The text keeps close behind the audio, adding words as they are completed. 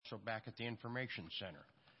also back at the Information Center.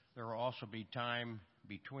 There will also be time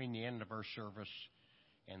between the end of our service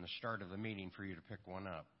and the start of the meeting for you to pick one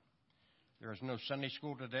up. There is no Sunday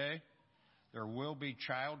school today. There will be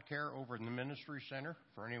child care over in the Ministry Center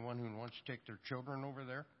for anyone who wants to take their children over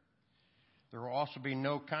there. There will also be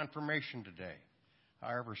no confirmation today.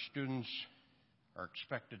 However, students are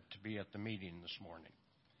expected to be at the meeting this morning.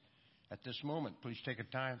 At this moment, please take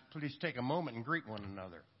a moment and greet one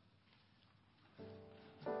another.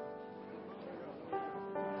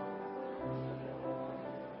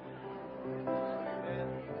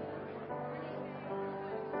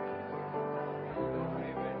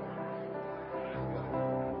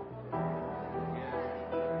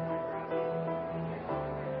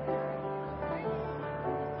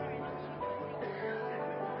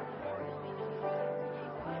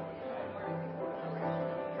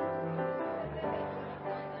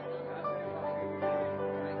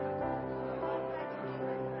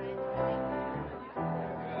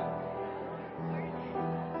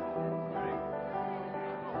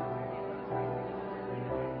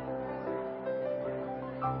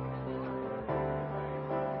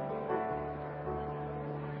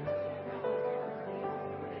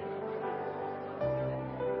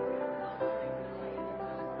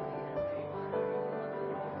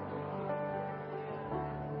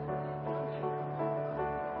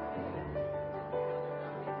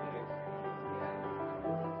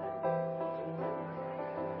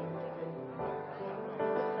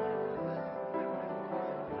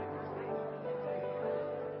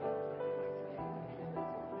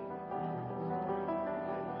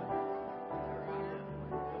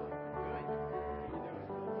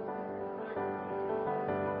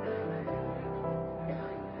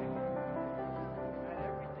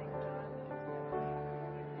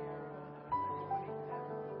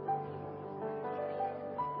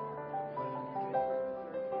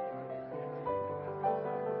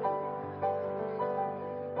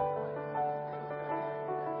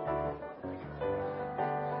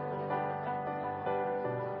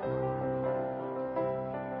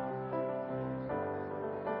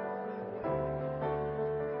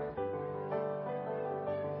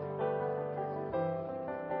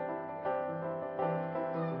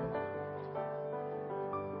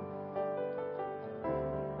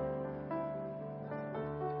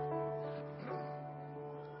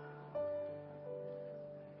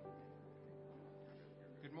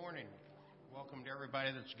 Welcome to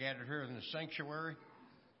everybody that's gathered here in the sanctuary,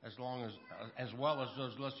 as well as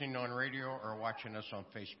those listening on radio or watching us on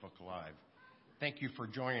Facebook Live. Thank you for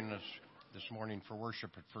joining us this morning for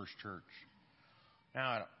worship at First Church.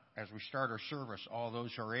 Now, as we start our service, all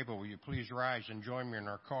those who are able, will you please rise and join me in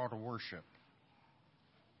our call to worship?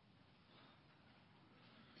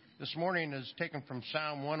 This morning is taken from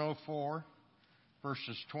Psalm 104,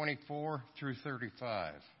 verses 24 through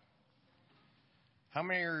 35. How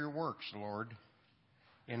many are your works, Lord?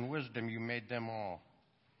 In wisdom you made them all.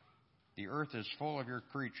 The earth is full of your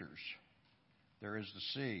creatures. There is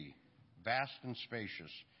the sea, vast and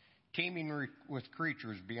spacious, teeming with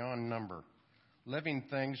creatures beyond number, living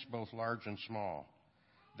things both large and small.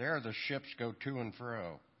 There the ships go to and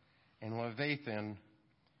fro, and Leviathan,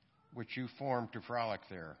 which you formed to frolic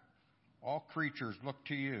there. All creatures look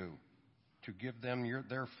to you to give them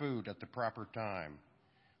their food at the proper time.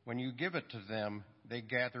 When you give it to them, they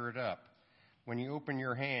gather it up. When you open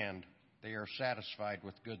your hand, they are satisfied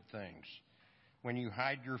with good things. When you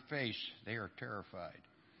hide your face, they are terrified.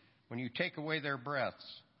 When you take away their breaths,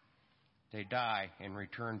 they die and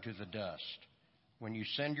return to the dust. When you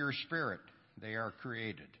send your spirit, they are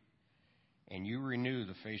created, and you renew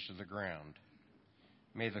the face of the ground.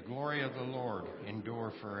 May the glory of the Lord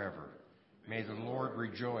endure forever. May the Lord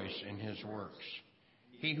rejoice in his works.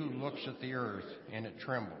 He who looks at the earth and it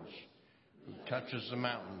trembles, who touches the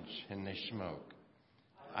mountains and they smoke.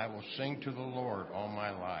 I will sing to the Lord all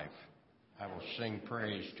my life. I will sing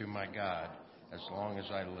praise to my God as long as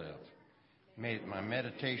I live. May my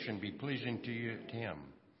meditation be pleasing to him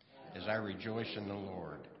as I rejoice in the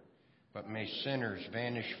Lord. But may sinners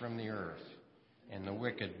vanish from the earth and the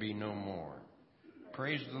wicked be no more.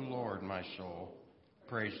 Praise the Lord, my soul.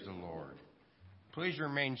 Praise the Lord. Please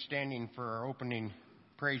remain standing for our opening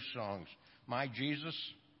praise songs, My Jesus,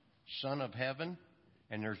 Son of Heaven,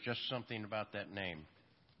 and there's just something about that name.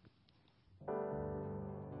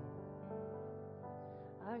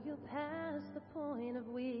 Are you past the point of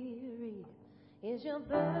weary? Is your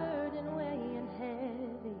burden weighing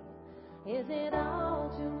heavy? Is it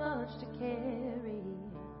all too much to carry?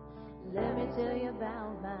 Let me tell you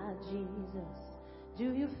about my Jesus.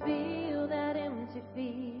 Do you feel that empty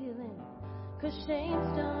feeling? 'Cause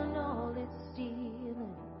shame's done all it's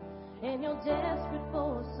stealing. when you're desperate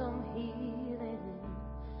for some healing,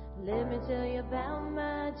 let me tell you about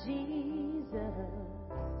my Jesus.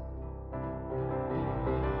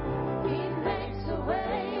 He makes a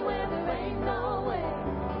way where there ain't no way.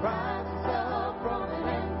 Rises up from an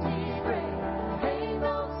empty grave. Ain't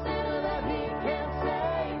no sinner that he can't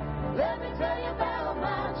save. Let me tell you about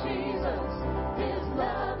my Jesus. His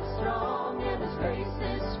love is strong and his grace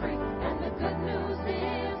is free. And the good news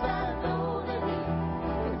is I know that he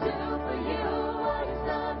can do for you what he's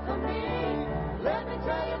done for me. Let me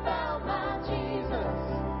tell you about my Jesus.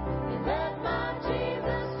 And let my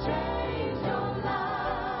Jesus change your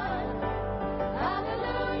life.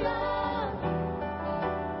 Hallelujah.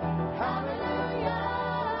 Hallelujah.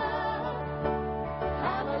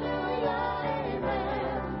 Hallelujah.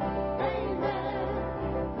 Amen. Amen.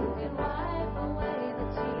 Who can wipe away the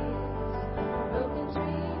tears, broken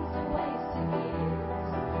dreams and wasted years,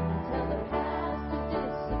 until the past has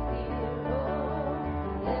disappeared? Oh,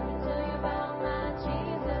 let me tell you about my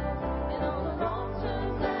Jesus and all the wrong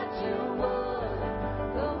turns that you would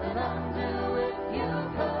go and undo if you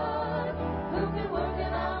could. Who can work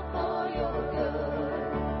it out for your good?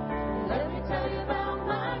 Let me tell you about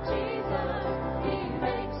my Jesus. He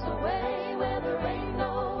makes a way where there ain't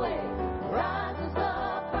no way. Rises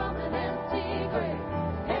up from an empty grave.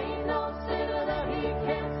 Ain't no sinner that he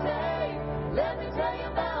can't save. Let me tell you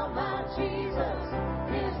about my Jesus.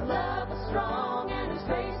 His love is strong and his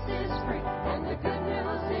grace is free. And the good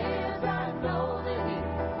news is I know that he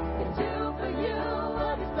can do for you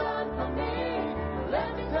what he's done for me.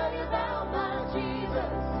 Let me tell you about my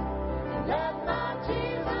Jesus. And let my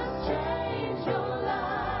Jesus change your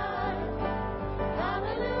life.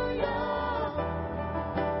 Hallelujah.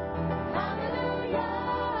 Hallelujah.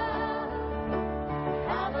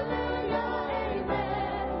 Hallelujah.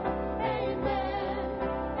 Amen. Amen.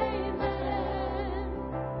 Amen.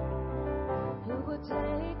 Who would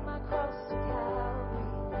take my cross to Calvary,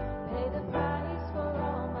 pay the price for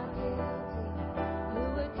all my guilty? Who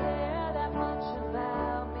would care that much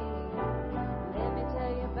about me? Let me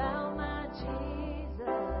tell you about my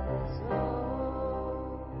Jesus.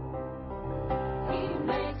 Oh, he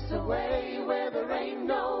makes a way where there ain't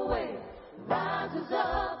no way. Rises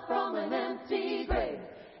up from an empty grave.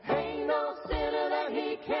 Ain't no sinner that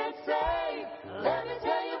he can't save. Let me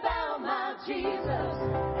tell you about my Jesus.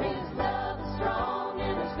 His love is strong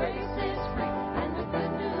and his grace is free. And the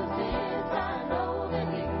good news is I know that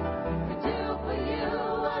he can do for you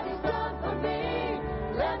what he's done for me.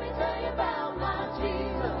 Let me tell you about my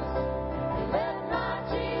Jesus. And let my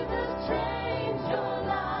Jesus change your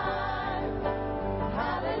life.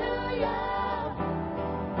 Hallelujah.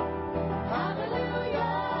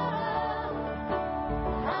 Hallelujah.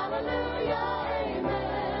 Hallelujah.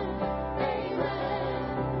 Amen. Amen.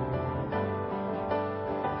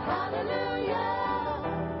 Hallelujah.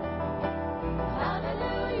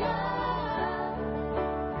 Hallelujah.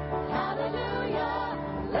 Hallelujah.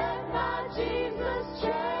 Let my Jesus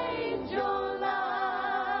change your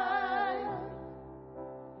life.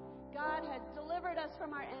 God has delivered us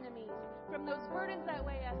from our enemies, from those burdens that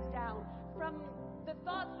weigh us down, from the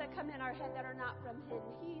thoughts that come in our head that are not from Him.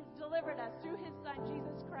 He's delivered us through His Son,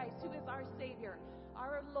 Jesus Christ, who is our Savior,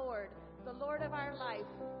 our Lord, the Lord of our life.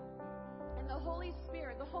 And the Holy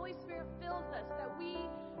Spirit fills us that we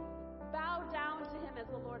bow down to Him as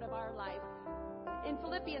the Lord of our life. In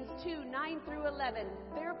Philippians 2:9-11,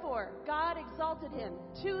 therefore God exalted Him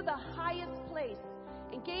to the highest place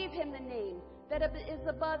and gave Him the name that is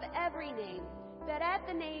above every name, that at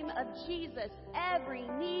the name of Jesus every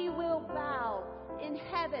knee will bow in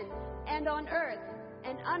heaven and on earth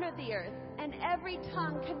and under the earth, and every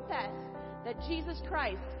tongue confess that Jesus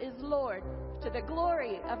Christ is Lord, to the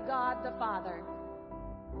glory of God the Father.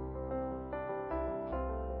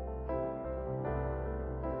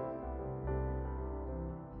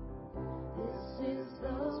 This is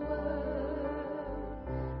God's word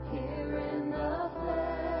here in the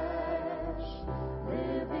flesh,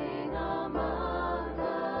 living among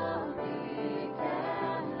the meek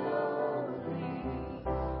and lowly.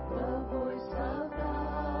 The voice of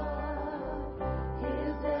God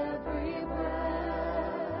is every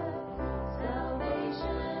breath,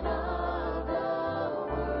 salvation of the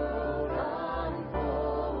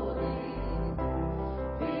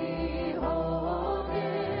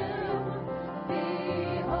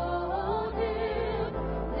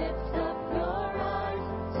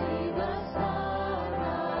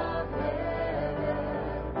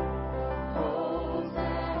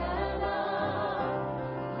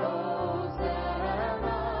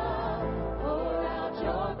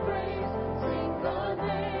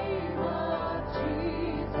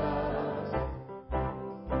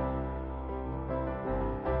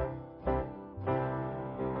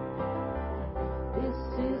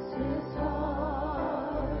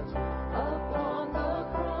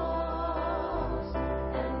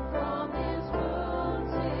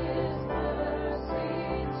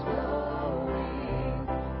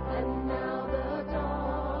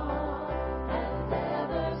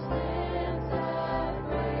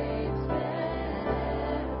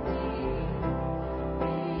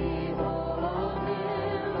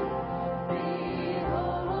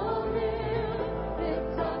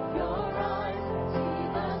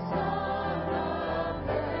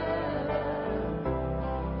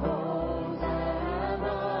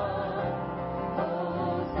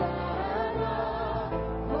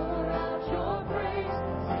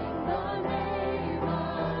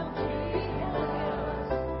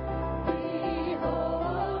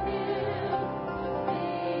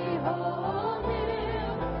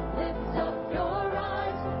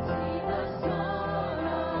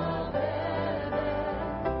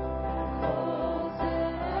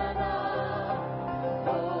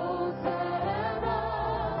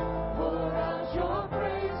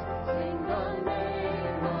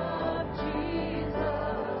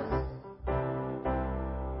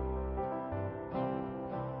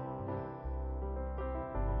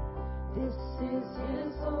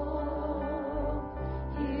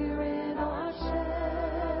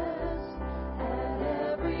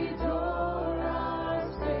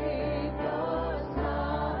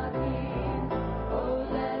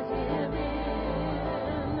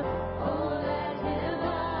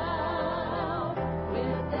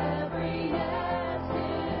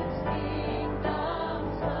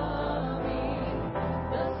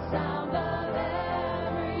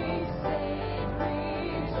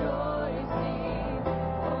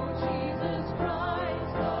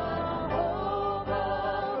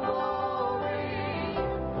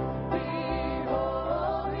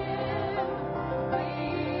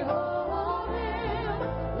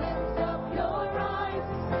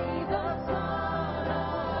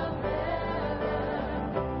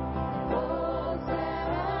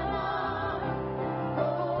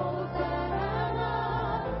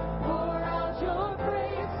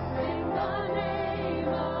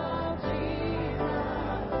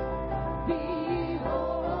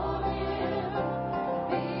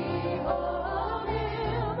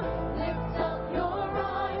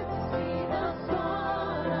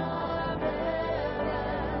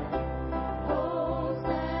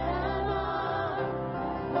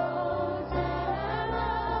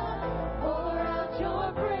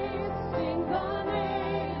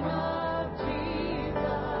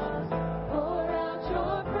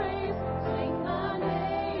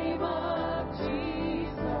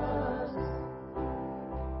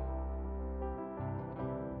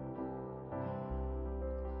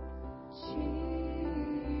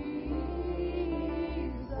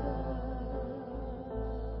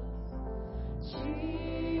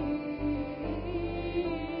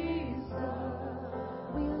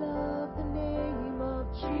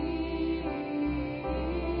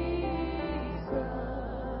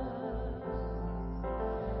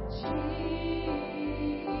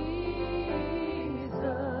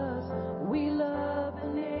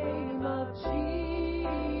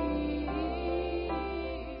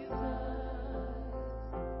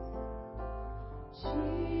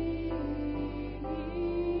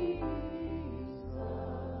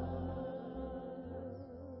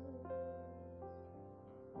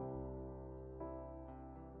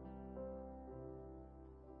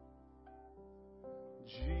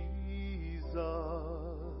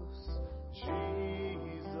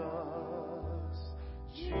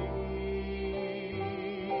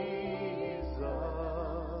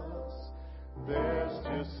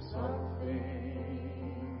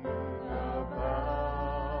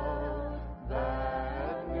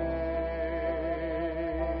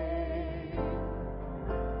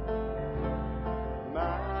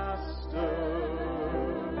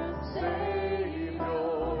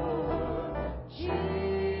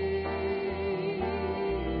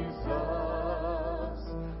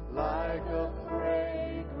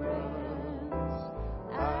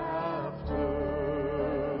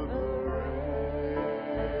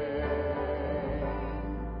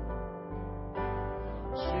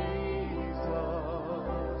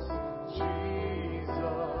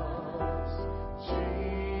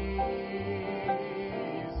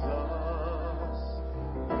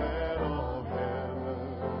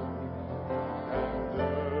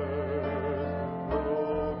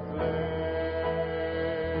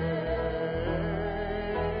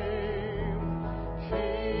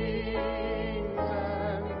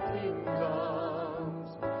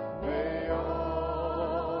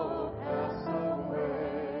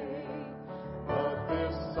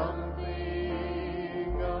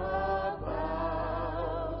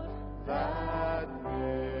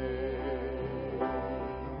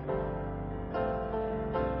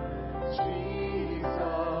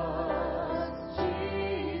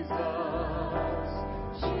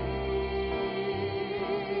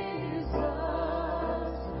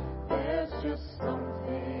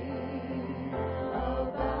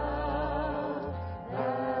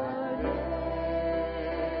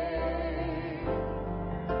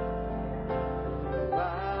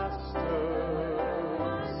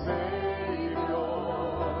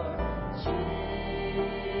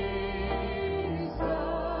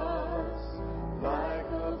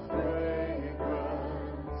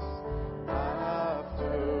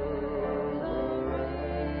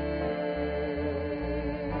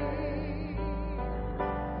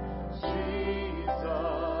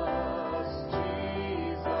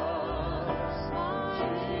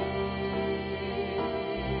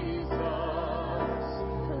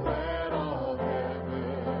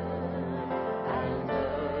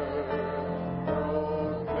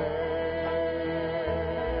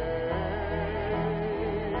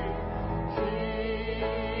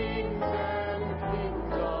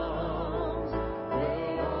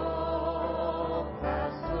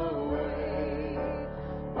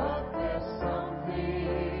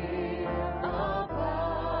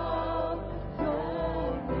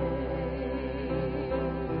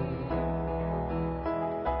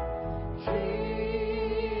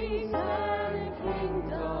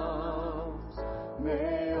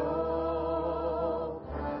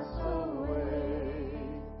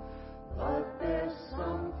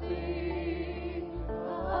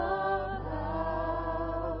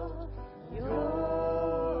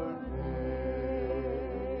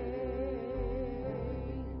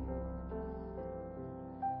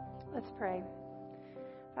pray.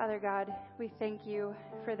 Father God, we thank you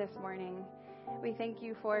for this morning. We thank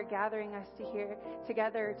you for gathering us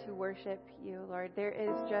together to worship you, Lord. There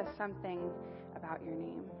is just something about your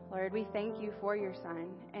name. Lord, we thank you for your Son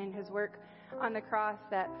and his work on the cross,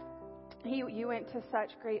 that you went to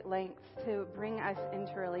such great lengths to bring us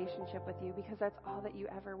into relationship with you, because that's all that you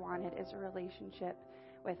ever wanted, is a relationship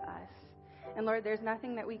with us. And Lord, there's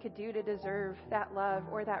nothing that we could do to deserve that love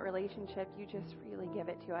or that relationship. You just freely give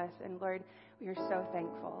it to us. And Lord, we are so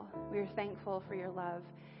thankful. We are thankful for your love,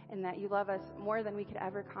 and that you love us more than we could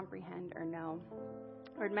ever comprehend or know.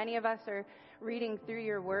 Lord, many of us are reading through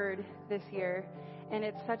your word this year, and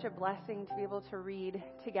it's such a blessing to be able to read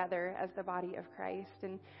together as the body of Christ.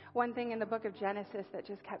 And one thing in the book of Genesis that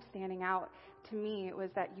just kept standing out to me was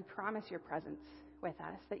that you promise your presence with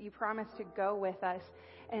us, that you promise to go with us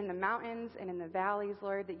in the mountains and in the valleys,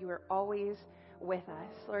 Lord, that you are always with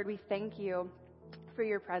us. Lord, we thank you for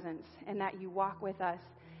your presence, and that you walk with us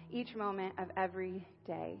each moment of every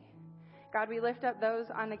day. God, we lift up those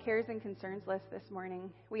on the cares and concerns list this morning.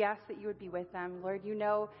 We ask that you would be with them. Lord, you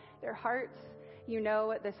know their hearts. You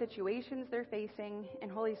know the situations they're facing. And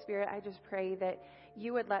Holy Spirit, I just pray that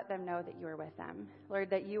you would let them know that you are with them. Lord,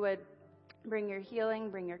 that you would bring your healing,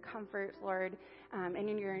 bring your comfort, Lord,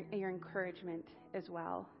 and your encouragement as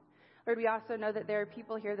well. Lord, we also know that there are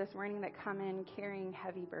people here this morning that come in carrying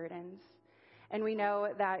heavy burdens. And we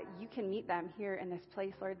know that you can meet them here in this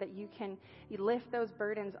place, Lord, that you lift those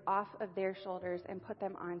burdens off of their shoulders and put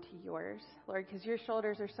them onto yours, Lord, because your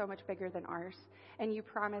shoulders are so much bigger than ours. And you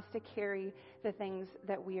promise to carry the things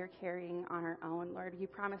that we are carrying on our own, Lord. You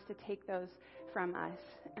promise to take those from us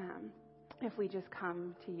if we just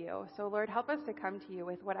come to you. So, Lord, help us to come to you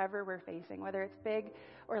with whatever we're facing, whether it's big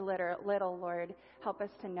or little, Lord. Help us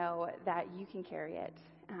to know that you can carry it.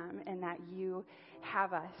 And that you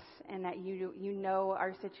have us, and that you know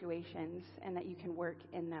our situations, and that you can work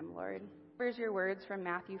in them, Lord. Here's your words from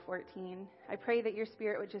Matthew 14. I pray that your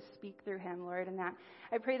Spirit would just speak through him, Lord, and that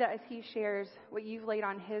I pray that as he shares what you've laid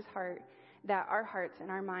on his heart, that our hearts and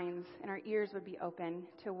our minds and our ears would be open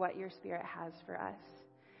to what your Spirit has for us.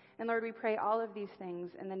 And Lord, we pray all of these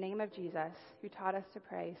things in the name of Jesus, who taught us to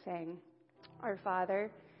pray, saying, Our Father,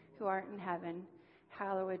 who art in heaven,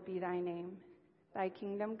 hallowed be thy name. Thy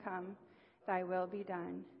kingdom come, thy will be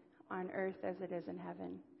done, on earth as it is in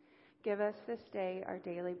heaven. Give us this day our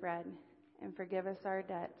daily bread, and forgive us our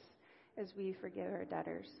debts, as we forgive our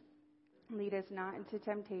debtors. Lead us not into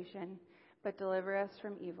temptation, but deliver us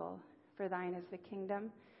from evil. For thine is the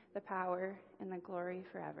kingdom, the power, and the glory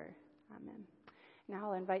forever. Amen. Now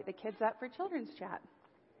I'll invite the kids up for children's chat.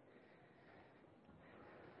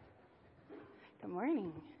 Good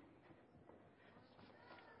morning.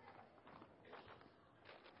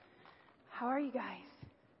 How are you guys?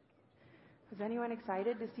 Was anyone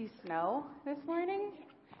excited to see snow this morning?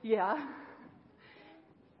 Yeah.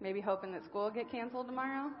 Maybe hoping that school will get canceled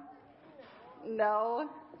tomorrow? No,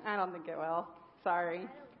 I don't think it will. Sorry.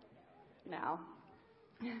 No.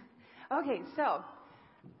 Okay, so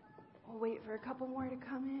we'll wait for a couple more to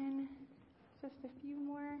come in. Just a few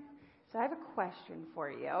more. So I have a question for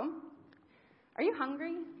you. Are you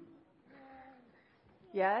hungry?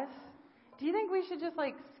 Yes? Do you think we should just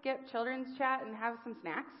skip children's chat and have some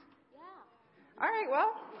snacks? Yeah. All right,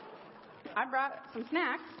 well, I brought some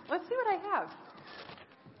snacks. Let's see what I have.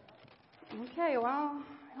 Okay, well,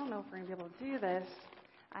 I don't know if we're going to be able to do this.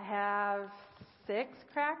 I have 6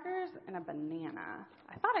 crackers and a banana.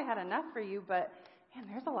 I thought I had enough for you, but man,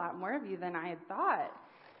 there's a lot more of you than I had thought.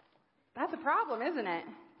 That's a problem, isn't it?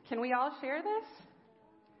 Can we all share this?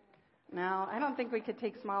 No, I don't think we could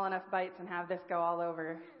take small enough bites and have this go all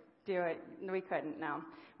over. Do it. We couldn't, no.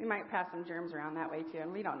 We might pass some germs around that way too,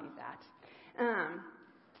 and we don't need that.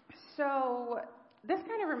 So this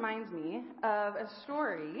kind of reminds me of a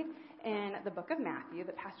story in the book of Matthew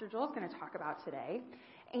that Pastor Joel is going to talk about today.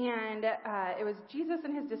 And it was Jesus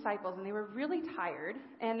and his disciples, and they were really tired,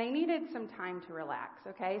 and they needed some time to relax,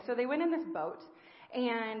 okay? So they went in this boat,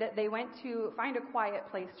 and they went to find a quiet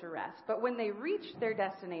place to rest. But when they reached their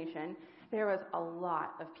destination, there was a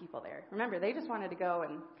lot of people there. Remember, they just wanted to go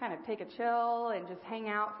and kind of take a chill and just hang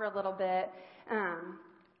out for a little bit.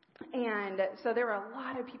 And so there were a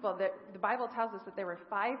lot of people. The Bible tells us that there were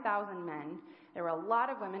 5,000 men. There were a lot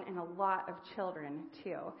of women and a lot of children,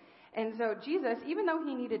 too. And so Jesus, even though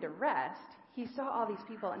he needed to rest, he saw all these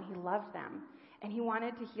people and he loved them. And he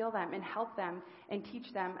wanted to heal them and help them and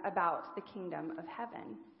teach them about the kingdom of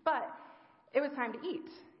heaven. But it was time to eat.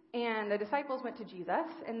 And the disciples went to Jesus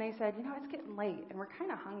and they said, it's getting late and we're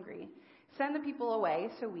kind of hungry. Send the people away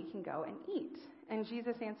so we can go and eat. And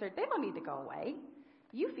Jesus answered, they don't need to go away.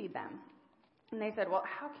 You feed them. And they said, well,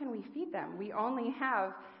 how can we feed them? We only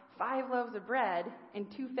have 5 loaves of bread and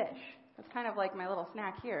 2 fish. That's kind of like my little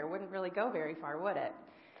snack here. It wouldn't really go very far, would it?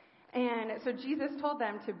 And so Jesus told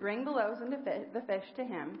them to bring the loaves and the fish to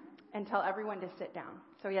him and tell everyone to sit down.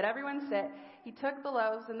 So he had everyone sit. He took the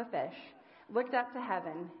loaves and the fish, looked up to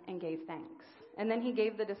heaven, and gave thanks. And then he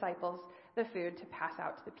gave the disciples the food to pass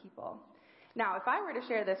out to the people. Now, if I were to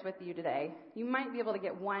share this with you today, you might be able to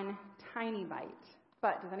get one tiny bite.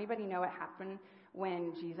 But does anybody know what happened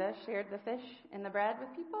when Jesus shared the fish and the bread with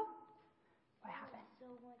people? What happened? So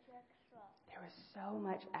much extra. There was so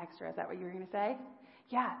much extra. Is that what you were going to say?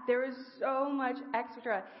 Yeah, there was so much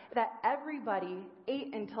extra that everybody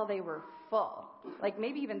ate until they were full. Like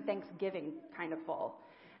maybe even Thanksgiving kind of full.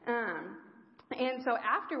 And so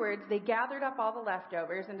afterwards, they gathered up all the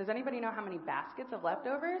leftovers. And does anybody know how many baskets of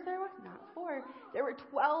leftovers there were? Not 4. There were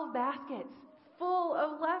 12 baskets full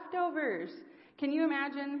of leftovers. Can you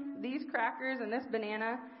imagine these crackers and this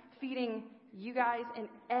banana feeding you guys and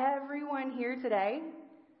everyone here today?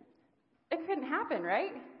 It couldn't happen,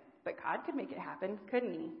 right? But God could make it happen,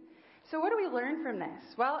 couldn't he? So what do we learn from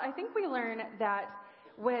this? Well, I think we learn that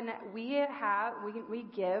when we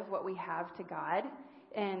give what we have to God,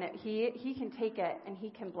 and he can take it and he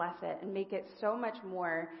can bless it and make it so much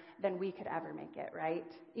more than we could ever make it,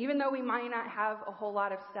 right? Even though we might not have a whole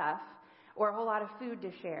lot of stuff or a whole lot of food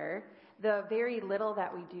to share, the very little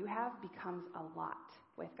that we do have becomes a lot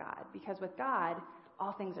with God. Because with God,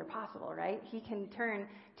 all things are possible, right? He can turn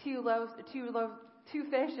 2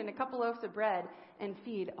 fish and a couple loaves of bread and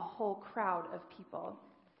feed a whole crowd of people.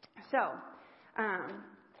 So,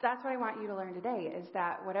 that's what I want you to learn today, is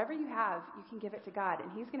that whatever you have, you can give it to God, and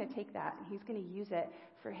he's going to take that, and he's going to use it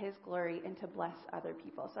for his glory and to bless other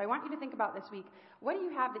people. So I want you to think about this week, what do you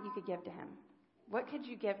have that you could give to him? What could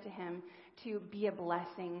you give to him to be a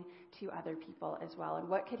blessing to other people as well? And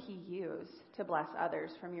what could he use to bless others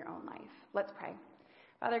from your own life? Let's pray.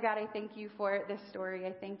 Father God, I thank you for this story.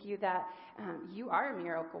 I thank you that you are a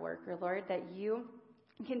miracle worker, Lord, that you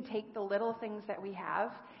can take the little things that we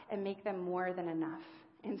have and make them more than enough.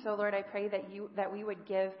 And so, Lord, I pray that we would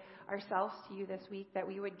give ourselves to you this week, that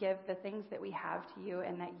we would give the things that we have to you,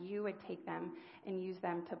 and that you would take them and use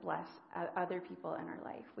them to bless other people in our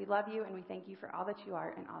life. We love you, and we thank you for all that you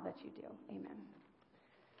are and all that you do. Amen.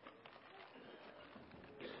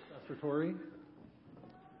 Pastor Tori,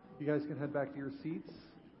 you guys can head back to your seats.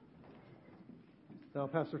 Now,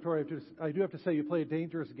 Pastor Tori, I do have to say you play a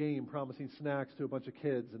dangerous game promising snacks to a bunch of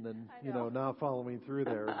kids and then, not following through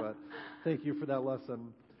there. But thank you for that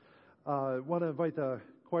lesson. I want to invite the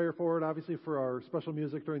choir forward, obviously, for our special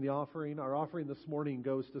music during the offering. Our offering this morning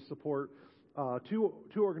goes to support two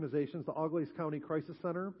organizations, the Auglaize County Crisis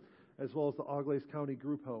Center, as well as the Auglaize County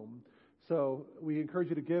Group Home. So we encourage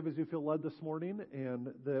you to give as you feel led this morning,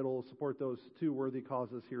 and that it'll support those 2 worthy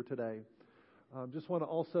causes here today. Just want to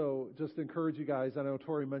also just encourage you guys. I know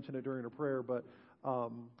Tori mentioned it during her prayer, but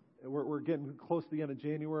we're getting close to the end of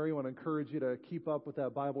January. I want to encourage you to keep up with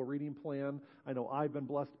that Bible reading plan. I know I've been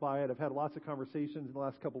blessed by it. I've had lots of conversations in the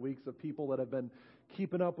last couple of weeks of people that have been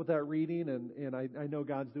keeping up with that reading, and I know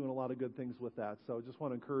God's doing a lot of good things with that. So just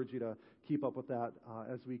want to encourage you to keep up with that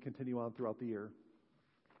as we continue on throughout the year.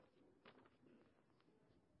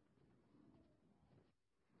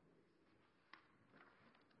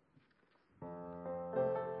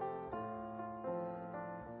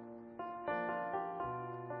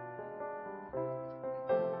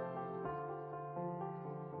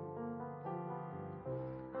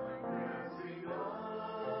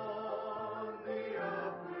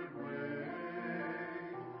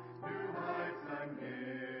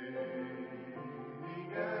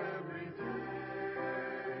 Every day.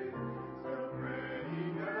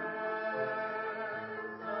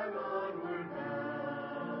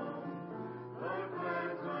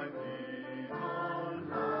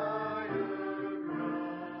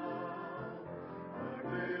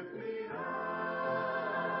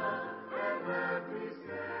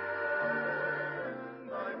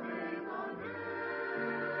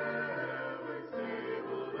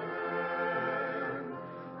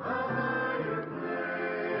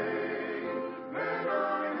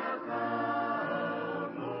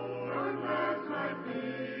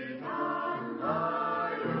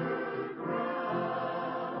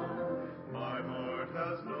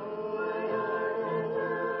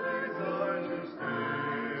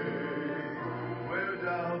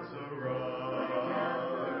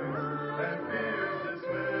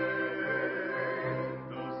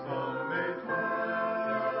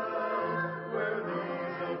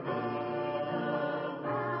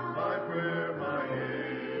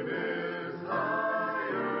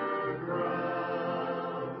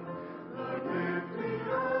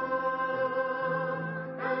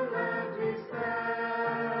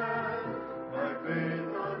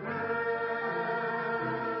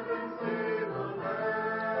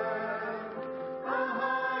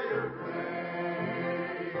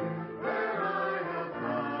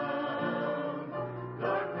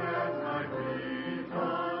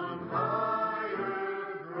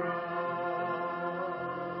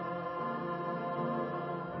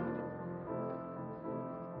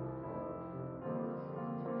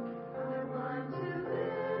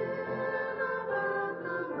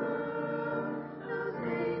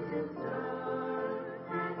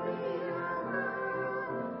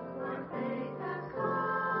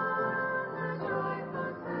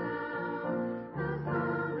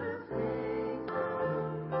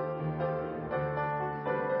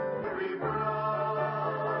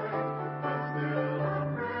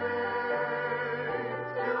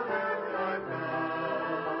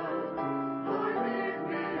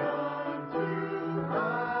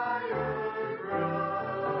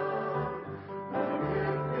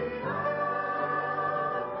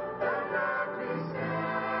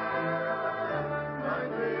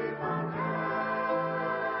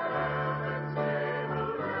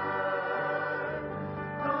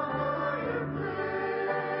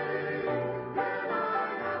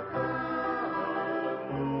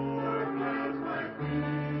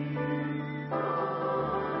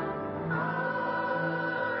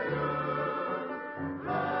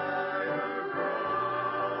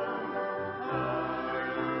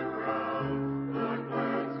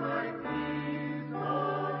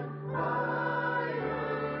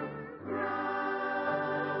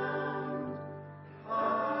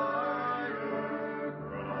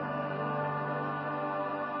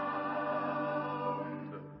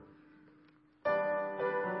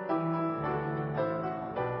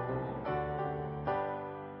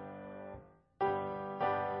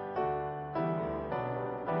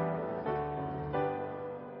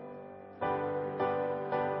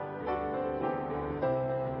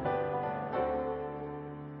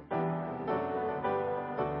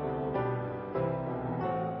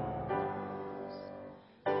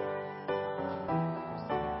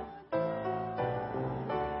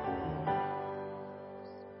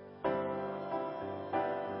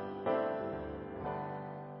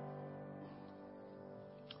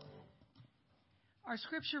 Our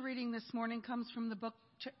scripture reading this morning comes from the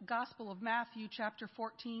Gospel of Matthew, chapter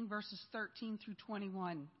 14, verses 13 through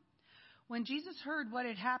 21. When Jesus heard what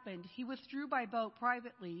had happened, he withdrew by boat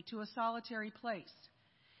privately to a solitary place.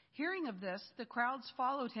 Hearing of this, the crowds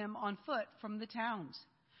followed him on foot from the towns.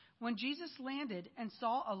 When Jesus landed and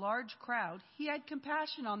saw a large crowd, he had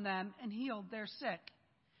compassion on them and healed their sick.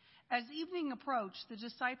 As evening approached, the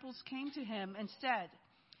disciples came to him and said,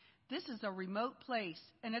 "This is a remote place,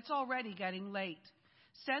 and it's already getting late.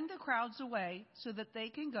 Send the crowds away so that they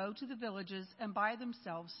can go to the villages and buy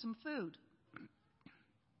themselves some food."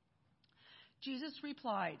 Jesus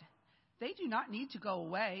replied, "They do not need to go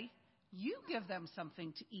away. You give them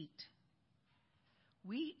something to eat."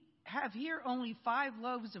 "We have here only 5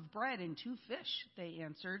 loaves of bread and 2 fish," they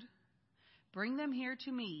answered. "Bring them here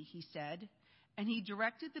to me," he said, and he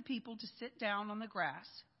directed the people to sit down on the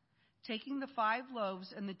grass. Taking the 5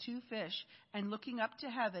 loaves and the 2 fish and looking up to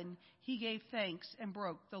heaven, he gave thanks and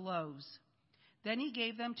broke the loaves. Then he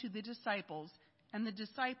gave them to the disciples, and the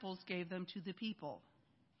disciples gave them to the people.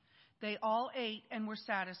 They all ate and were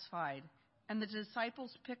satisfied, and the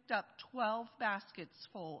disciples picked up 12 baskets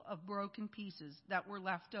full of broken pieces that were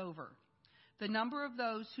left over. The number of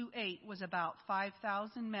those who ate was about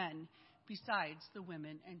 5,000 men, besides the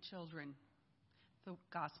women and children. The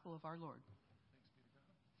Gospel of our Lord.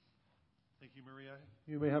 Thank you, Maria.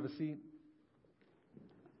 You may have a seat.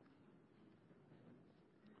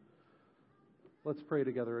 Let's pray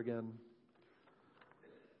together again.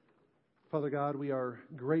 Father God, we are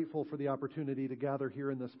grateful for the opportunity to gather here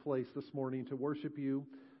in this place this morning to worship you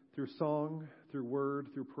through song, through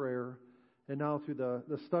word, through prayer, and now through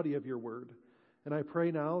the study of your word. And I pray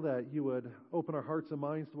now that you would open our hearts and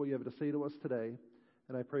minds to what you have to say to us today.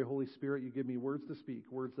 And I pray, Holy Spirit, you give me words to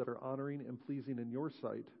speak, words that are honoring and pleasing in your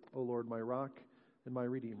sight, O Lord, my rock and my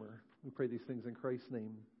redeemer. We pray these things in Christ's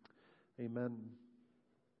name. Amen.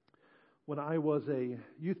 When I was a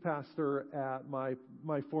youth pastor at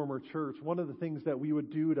my former church, one of the things that we would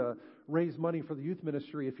do to raise money for the youth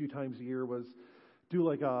ministry a few times a year was do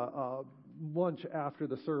like a lunch after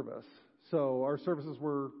the service. So our services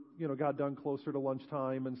were, got done closer to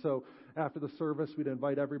lunchtime. And so after the service, we'd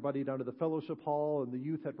invite everybody down to the fellowship hall, and the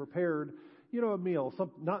youth had prepared, a meal,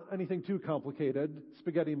 not anything too complicated,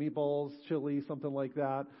 spaghetti, meatballs, chili, something like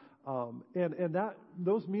that. And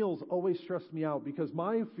those meals always stressed me out because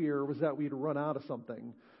my fear was that we'd run out of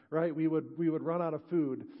something, right? We would run out of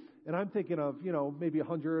food. And I'm thinking of, maybe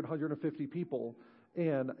 100, 150 people.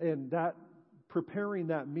 And that preparing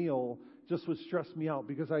that meal just would stress me out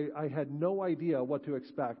because I had no idea what to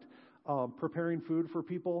expect. Preparing food for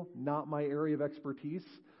people, not my area of expertise.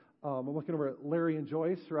 I'm looking over at Larry and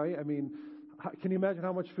Joyce, right? I mean, can you imagine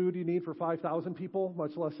how much food you need for 5,000 people,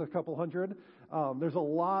 much less a couple hundred? There's a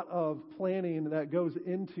lot of planning that goes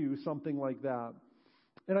into something like that.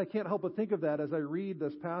 And I can't help but think of that as I read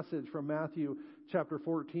this passage from Matthew chapter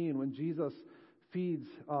 14 when Jesus feeds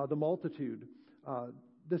the multitude.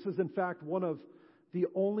 This is, in fact, one of the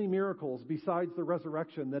only miracles besides the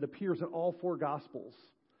resurrection that appears in all 4 Gospels.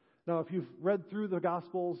 Now, if you've read through the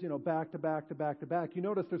Gospels, back to back to back to back, you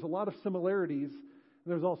notice there's a lot of similarities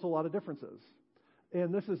and there's also a lot of differences.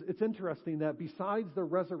 And it's interesting that besides the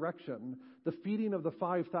resurrection, the feeding of the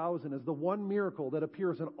 5,000 is the one miracle that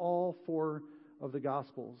appears in all 4 of the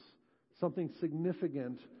Gospels. Something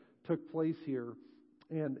significant took place here,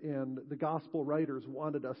 and the Gospel writers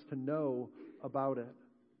wanted us to know about it.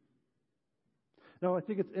 Now, I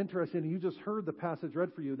think it's interesting, you just heard the passage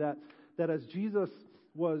read for you, that as Jesus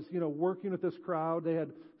was, working with this crowd, they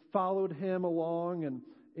had followed him along,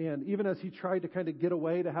 and even as he tried to kind of get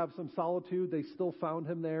away to have some solitude, they still found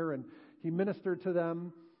him there, and he ministered to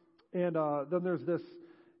them. And then there's this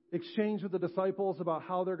exchange with the disciples about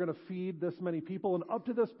how they're going to feed this many people. And up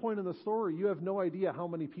to this point in the story, you have no idea how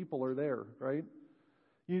many people are there, right?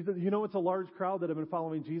 You know it's a large crowd that have been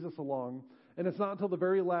following Jesus along. And it's not until the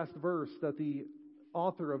very last verse that the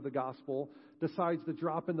author of the gospel decides to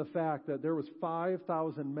drop in the fact that there was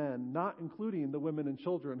 5,000 men, not including the women and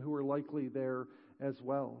children who were likely there as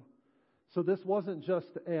well. So this wasn't just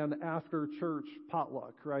an after-church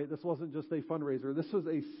potluck, right? This wasn't just a fundraiser. This was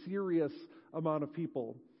a serious amount of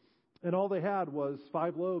people. And all they had was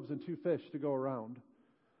 5 loaves and 2 fish to go around.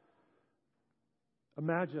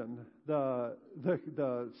 Imagine the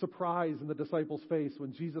surprise in the disciples' face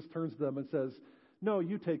when Jesus turns to them and says, "No,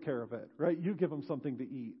 you take care of it," right? You give them something to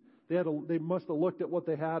eat. They must have looked at what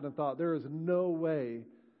they had and thought, there is no way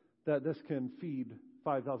that this can feed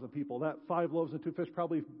 5,000 people. That 5 loaves and 2 fish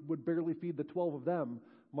probably would barely feed the 12 of them,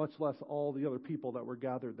 much less all the other people that were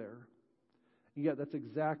gathered there. And yet that's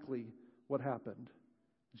exactly what happened.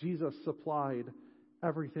 Jesus supplied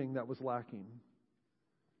everything that was lacking.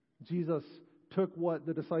 Jesus took what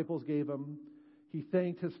the disciples gave him. He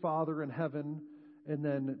thanked his Father in heaven and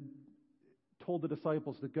then told the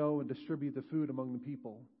disciples to go and distribute the food among the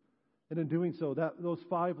people. And in doing so, those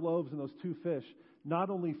 5 loaves and those 2 fish not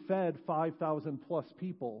only fed 5,000 plus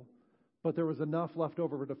people, but there was enough left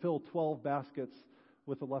over to fill 12 baskets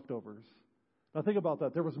with the leftovers. Now think about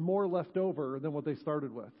that. There was more left over than what they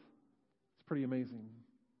started with. It's pretty amazing.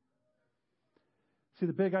 See,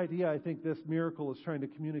 the big idea I think this miracle is trying to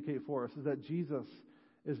communicate for us is that Jesus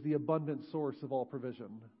is the abundant source of all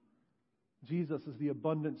provision. Jesus is the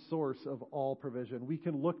abundant source of all provision. We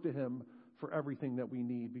can look to him for everything that we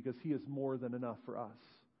need because he is more than enough for us.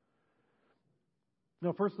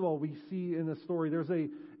 Now, first of all, we see in this story there's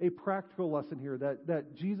a practical lesson here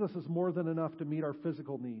that Jesus is more than enough to meet our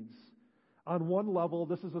physical needs. On one level,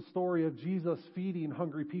 this is a story of Jesus feeding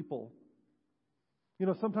hungry people. You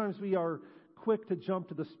know, sometimes we are quick to jump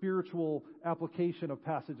to the spiritual application of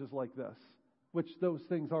passages like this, which those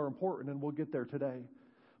things are important, and we'll get there today.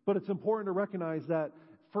 But it's important to recognize that,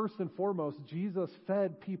 first and foremost, Jesus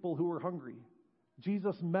fed people who were hungry.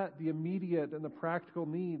 Jesus met the immediate and the practical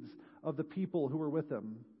needs of the people who were with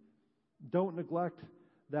him. Don't neglect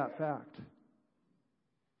that fact.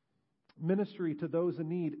 Ministry to those in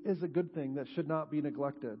need is a good thing that should not be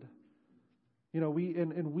neglected. You know,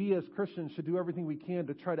 we as Christians should do everything we can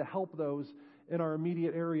to try to help those in our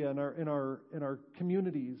immediate area, in our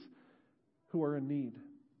communities who are in need.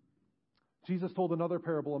 Jesus told another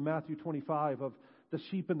parable in Matthew 25 of the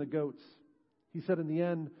sheep and the goats. He said in the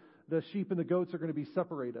end, the sheep and the goats are going to be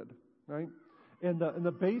separated, right? And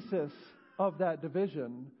the basis of that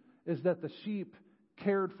division is that the sheep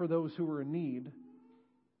cared for those who were in need.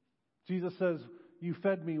 Jesus says, you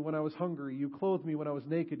fed me when I was hungry. You clothed me when I was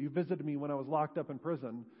naked. You visited me when I was locked up in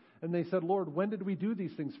prison. And they said, Lord, when did we do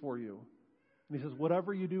these things for you? And he says,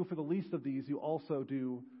 whatever you do for the least of these, you also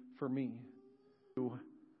do for me.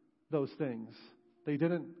 Those things. They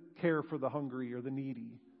didn't care for the hungry or the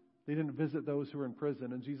needy. They didn't visit those who are in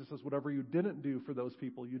prison. And Jesus says, whatever you didn't do for those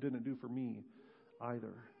people, you didn't do for me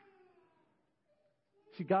either.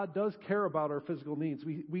 See, God does care about our physical needs.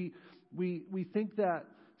 We think that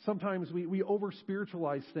sometimes we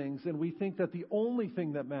over-spiritualize things, and we think that the only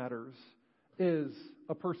thing that matters is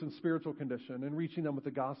a person's spiritual condition and reaching them with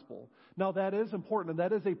the gospel. Now, that is important, and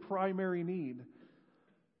that is a primary need.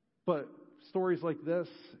 But stories like this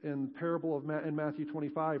in parable of in Matthew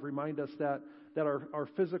 25 remind us that our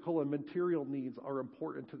physical and material needs are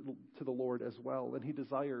important to the Lord as well, and he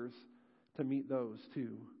desires to meet those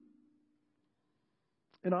too.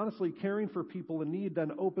 And honestly, caring for people in need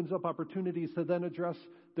then opens up opportunities to then address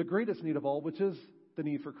the greatest need of all, which is the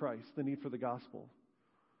need for Christ, the need for the gospel.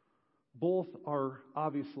 Both are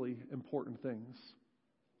obviously important things.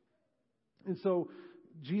 And so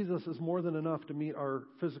Jesus is more than enough to meet our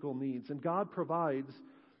physical needs. And God provides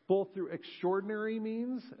both through extraordinary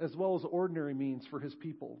means as well as ordinary means for his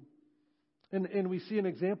people. And we see an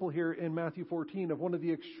example here in Matthew 14 of one of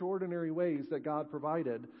the extraordinary ways that God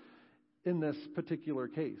provided in this particular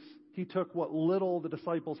case. He took what little the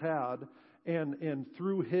disciples had and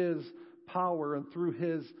through his power and through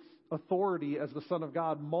his authority as the Son of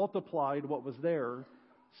God multiplied what was there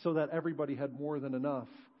so that everybody had more than enough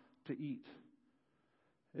to eat.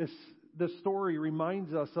 This story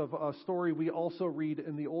reminds us of a story we also read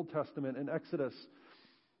in the Old Testament in Exodus.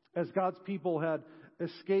 As God's people had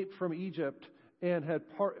escaped from Egypt and had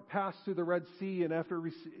passed through the Red Sea, and after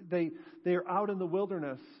they are out in the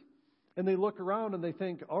wilderness, and they look around and they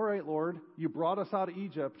think, all right, Lord, you brought us out of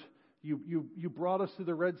Egypt. You brought us through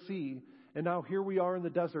the Red Sea, and now here we are in the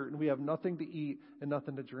desert, and we have nothing to eat and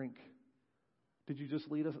nothing to drink. Did you just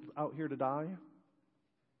lead us out here to die?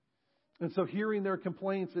 And so hearing their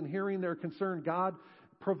complaints and hearing their concern, God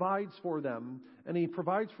provides for them. And he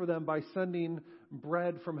provides for them by sending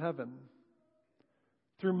bread from heaven.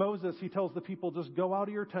 Through Moses, he tells the people, just go out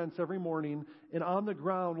of your tents every morning, and on the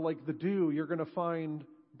ground, like the dew, you're going to find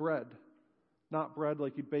bread. Not bread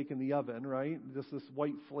like you'd bake in the oven, right? Just this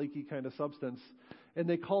white, flaky kind of substance. And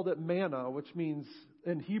they called it manna, which means,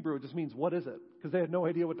 in Hebrew, it just means, what is it? Because they had no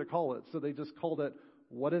idea what to call it. So they just called it,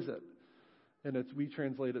 what is it? And we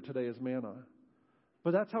translate it today as manna.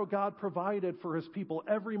 But that's how God provided for his people.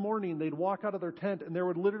 Every morning they'd walk out of their tent and there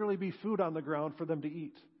would literally be food on the ground for them to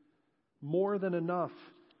eat. More than enough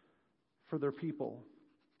for their people.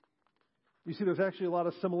 You see, there's actually a lot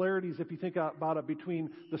of similarities, if you think about it,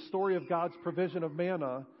 between the story of God's provision of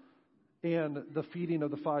manna and the feeding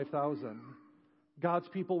of the 5,000. God's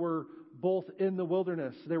people were both in the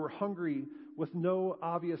wilderness. They were hungry with no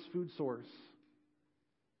obvious food source.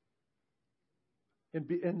 And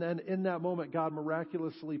then in that moment, God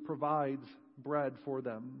miraculously provides bread for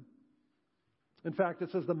them. In fact,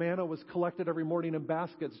 it says the manna was collected every morning in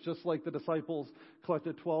baskets, just like the disciples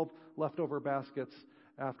collected 12 leftover baskets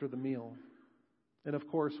after the meal. And of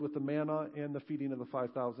course, with the manna and the feeding of the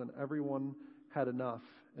 5,000, everyone had enough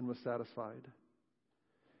and was satisfied.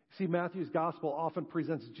 See, Matthew's gospel often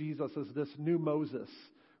presents Jesus as this new Moses,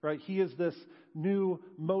 right? He is this new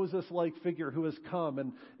Moses-like figure who has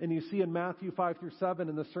come. And you see in Matthew 5 through 7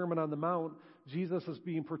 in the Sermon on the Mount, Jesus is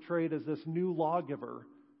being portrayed as this new lawgiver,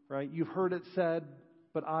 right? You've heard it said,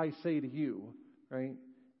 but I say to you, right?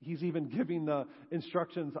 He's even giving the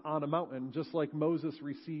instructions on a mountain, just like Moses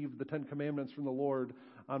received the 10 Commandments from the Lord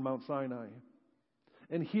on Mount Sinai.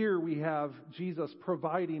 And here we have Jesus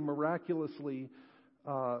providing miraculously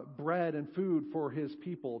bread and food for his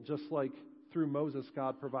people, just like through Moses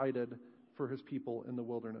God provided for his people in the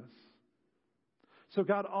wilderness. So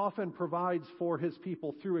God often provides for his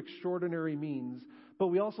people through extraordinary means, but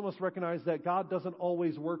we also must recognize that God doesn't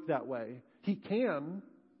always work that way. He can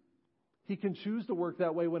choose to work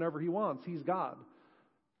that way whenever he wants. He's God.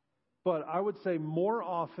 But I would say more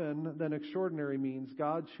often than extraordinary means,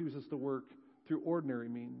 God chooses to work through ordinary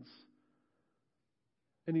means.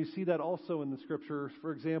 And you see that also in the scriptures,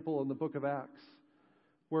 for example, in the book of Acts,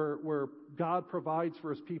 where God provides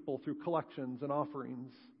for his people through collections and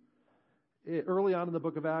offerings. Early on in the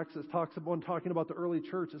book of Acts, when talking about the early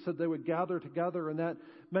church, it said they would gather together and that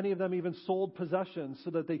many of them even sold possessions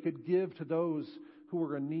so that they could give to those who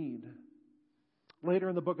were in need. Later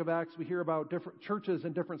in the book of Acts, we hear about different churches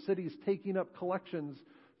in different cities taking up collections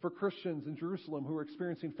for Christians in Jerusalem who were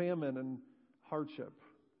experiencing famine and hardship.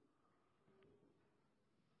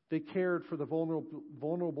 They cared for the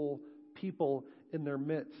vulnerable people in their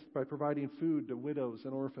midst by providing food to widows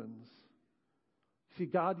and orphans. See,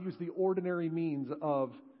 God used the ordinary means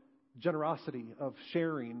of generosity, of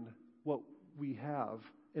sharing what we have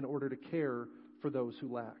in order to care for those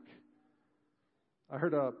who lack. I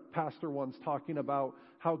heard a pastor once talking about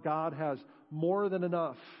how God has more than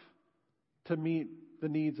enough to meet the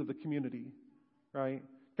needs of the community, right?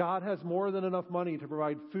 God has more than enough money to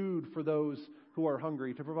provide food for those who are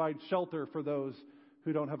hungry, to provide shelter for those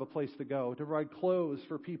who don't have a place to go, to provide clothes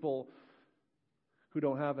for people who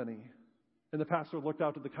don't have any. And the pastor looked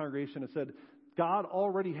out to the congregation and said, God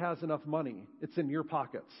already has enough money. It's in your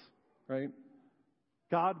pockets, right?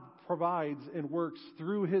 God provides and works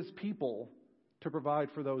through his people to provide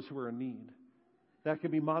for those who are in need. That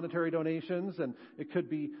could be monetary donations, and it could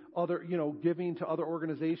be other, giving to other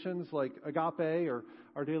organizations like Agape or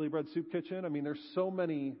our Daily Bread Soup Kitchen. I mean, there's so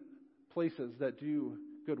many places that do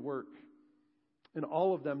good work. And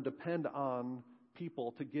all of them depend on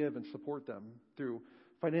people to give and support them through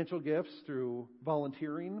financial gifts, through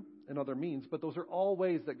volunteering, and other means. But those are all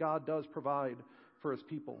ways that God does provide for his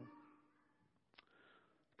people.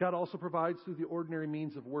 God also provides through the ordinary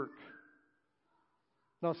means of work.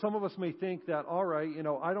 Now, some of us may think that, all right,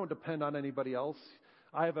 I don't depend on anybody else.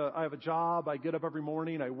 I have a job. I get up every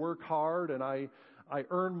morning. I work hard, and I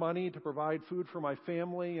earn money to provide food for my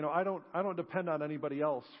family. I don't depend on anybody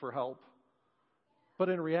else for help. But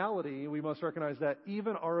in reality, we must recognize that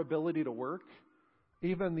even our ability to work,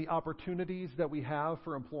 even the opportunities that we have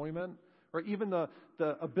for employment, or even the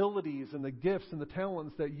abilities and the gifts and the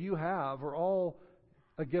talents that you have are all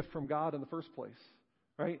a gift from God in the first place,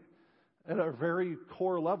 right? At a very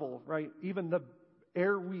core level, right? Even the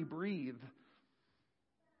air we breathe,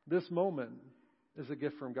 this moment is a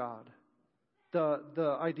gift from God.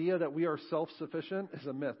 The idea that we are self-sufficient is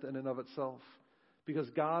a myth in and of itself, because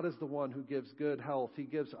God is the one who gives good health. He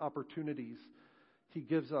gives opportunities. He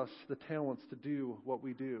gives us the talents to do what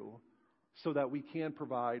we do so that we can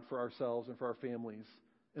provide for ourselves and for our families,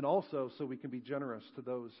 and also so we can be generous to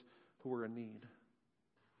those who are in need.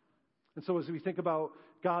 And so as we think about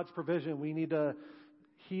God's provision, we need to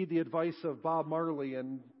heed the advice of Bob Marley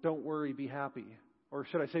and don't worry, be happy. Or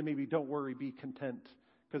should I say maybe don't worry, be content,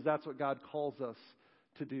 because that's what God calls us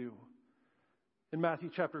to do. In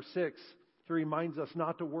Matthew chapter 6, he reminds us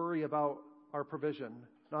not to worry about our provision,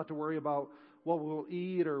 not to worry about what we will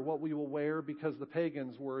eat or what we will wear, because the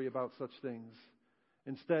pagans worry about such things.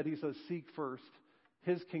 Instead, he says, seek first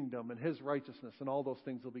his kingdom and his righteousness, and all those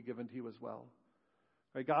things will be given to you as well.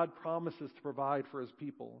 Right? God promises to provide for his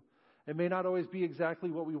people. It may not always be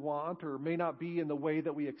exactly what we want, or may not be in the way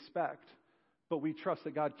that we expect, but we trust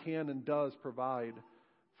that God can and does provide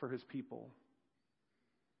for his people.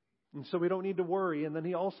 And so we don't need to worry. And then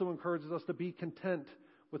he also encourages us to be content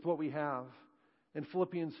with what we have. In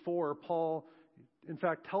Philippians 4, Paul, in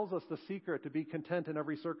fact, tells us the secret to be content in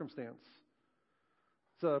every circumstance.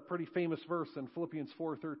 It's a pretty famous verse in Philippians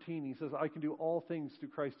 4:13. He says, I can do all things through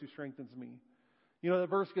Christ who strengthens me. You know,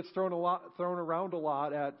 that verse gets thrown around a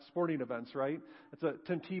lot at sporting events, right? It's what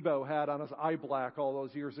Tim Tebow had on his eye black all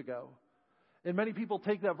those years ago. And many people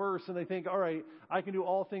take that verse and they think, all right, I can do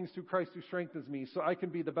all things through Christ who strengthens me, so I can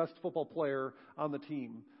be the best football player on the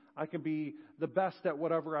team. I can be the best at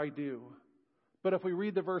whatever I do. But if we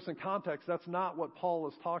read the verse in context, that's not what Paul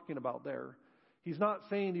is talking about there. He's not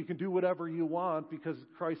saying you can do whatever you want because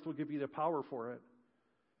Christ will give you the power for it.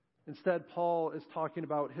 Instead, Paul is talking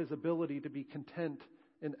about his ability to be content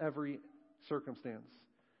in every circumstance.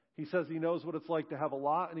 He says he knows what it's like to have a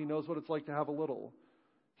lot and he knows what it's like to have a little.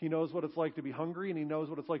 He knows what it's like to be hungry and he knows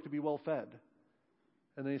what it's like to be well fed.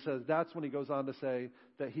 And then he says that's when he goes on to say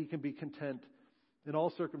that he can be content in all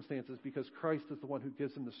circumstances because Christ is the one who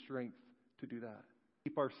gives him the strength to do that.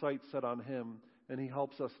 Keep our sights set on him, and he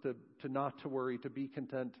helps us to not to worry, to be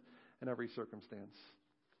content in every circumstance.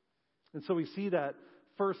 And so we see that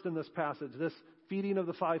first in this passage. This feeding of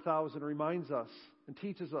the 5,000 reminds us and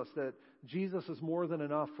teaches us that Jesus is more than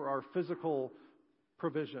enough for our physical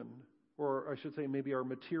provision, or I should say maybe our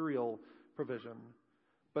material provision.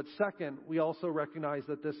 But second, we also recognize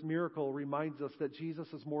that this miracle reminds us that Jesus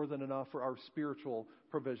is more than enough for our spiritual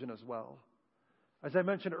provision as well. As I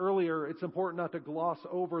mentioned earlier, it's important not to gloss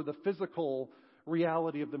over the physical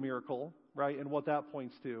reality of the miracle, right, and what that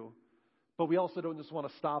points to. But we also don't just want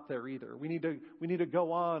to stop there either. We need to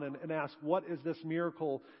go on and ask, what is this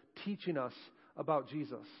miracle teaching us about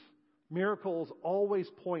Jesus? Miracles always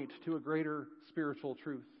point to a greater spiritual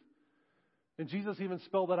truth. And Jesus even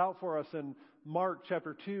spelled that out for us in Mark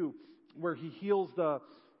chapter 2, where he heals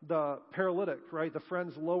the paralytic, right? The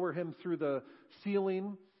friends lower him through the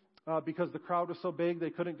ceiling because the crowd was so big they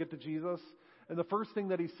couldn't get to Jesus. And the first thing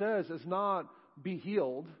that he says is not, be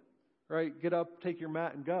healed, right? Get up, take your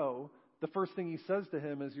mat and go. The first thing he says to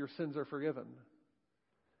him is, your sins are forgiven.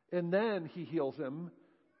 And then he heals him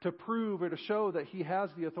to prove or to show that he has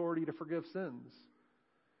the authority to forgive sins.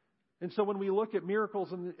 And so when we look at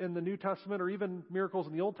miracles in the New Testament or even miracles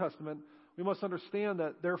in the Old Testament, we must understand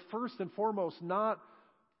that they're first and foremost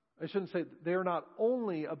they're not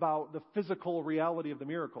only about the physical reality of the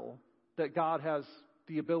miracle, that God has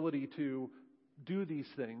the ability to do these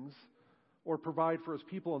things or provide for his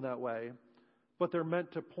people in that way, but they're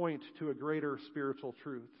meant to point to a greater spiritual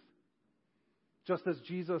truth. Just as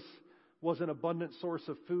Jesus was an abundant source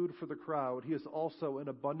of food for the crowd, he is also an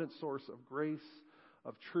abundant source of grace,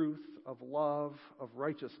 of truth, of love, of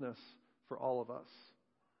righteousness for all of us.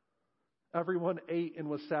 Everyone ate and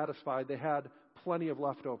was satisfied. They had plenty of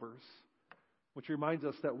leftovers, which reminds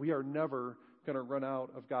us that we are never going to run out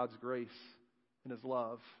of God's grace and his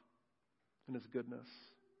love and his goodness.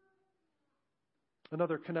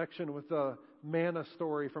 Another connection with the manna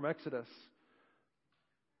story from Exodus.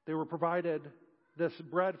 They were provided this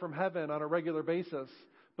bread from heaven on a regular basis,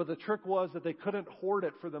 but the trick was that they couldn't hoard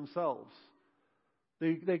it for themselves.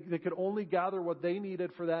 They could only gather what they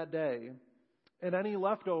needed for that day, and any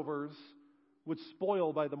leftovers would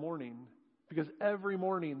spoil by the morning, because every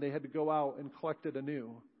morning they had to go out and collect it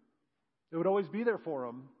anew. It would always be there for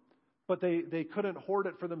them, but they couldn't hoard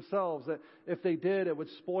it for themselves. That if they did, it would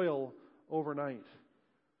spoil overnight.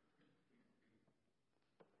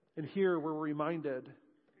 And here we're reminded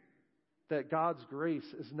that God's grace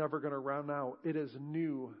is never going to run out. It is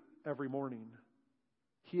new every morning.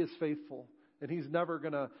 He is faithful, and he's never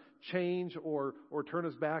going to change or turn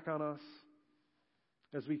his back on us.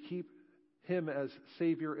 As we keep him as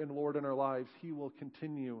Savior and Lord in our lives, he will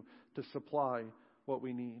continue to supply what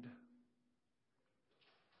we need.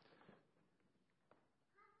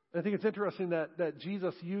 I think it's interesting that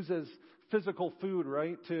Jesus uses physical food,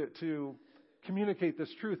 right, to communicate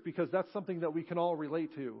this truth, because that's something that we can all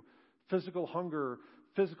relate to. Physical hunger,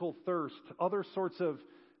 physical thirst, other sorts of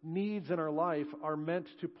needs in our life are meant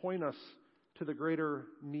to point us to the greater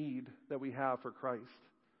need that we have for Christ.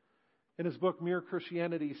 In his book, Mere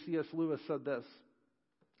Christianity, C.S. Lewis said this.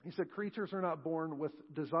 He said, creatures are not born with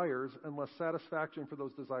desires unless satisfaction for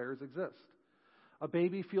those desires exists. A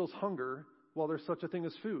baby feels hunger while there's such a thing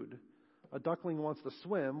as food. A duckling wants to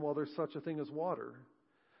swim while there's such a thing as water.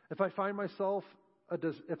 If I find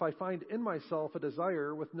in myself a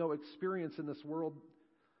desire with no experience in this world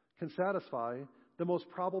can satisfy, the most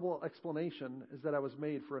probable explanation is that I was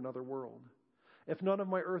made for another world. If none of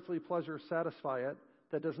my earthly pleasures satisfy it,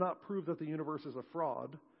 that does not prove that the universe is a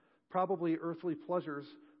fraud. Probably earthly pleasures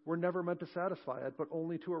were never meant to satisfy it, but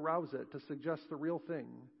only to arouse it, to suggest the real thing.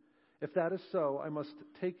 If that is so, I must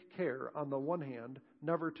take care, on the one hand,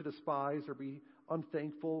 never to despise or be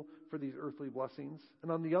unthankful for these earthly blessings,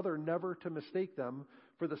 and on the other, never to mistake them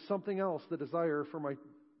for the something else, the desire for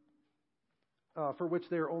which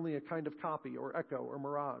they are only a kind of copy or echo or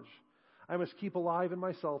mirage. I must keep alive in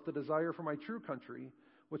myself the desire for my true country,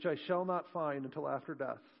 which I shall not find until after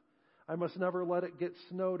death. I must never let it get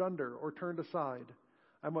snowed under or turned aside.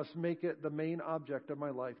 I must make it the main object of my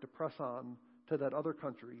life to press on to that other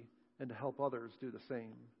country and to help others do the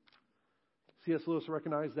same. C.S. Lewis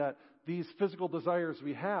recognized that these physical desires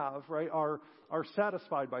we have, right, are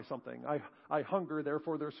satisfied by something. I hunger,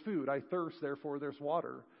 therefore there's food. I thirst, therefore there's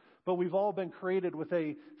water. But we've all been created with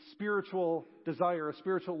a spiritual desire, a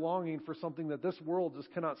spiritual longing for something that this world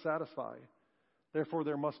just cannot satisfy. Therefore,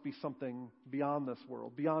 there must be something beyond this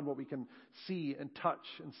world, beyond what we can see and touch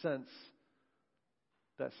and sense,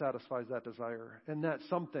 that satisfies that desire. And that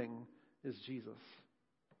something is Jesus.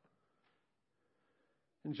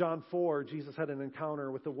 In John 4, Jesus had an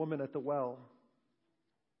encounter with the woman at the well.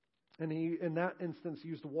 And he, in that instance,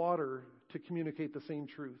 used water to communicate the same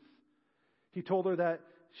truth. He told her that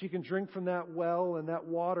she can drink from that well and that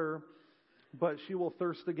water, but she will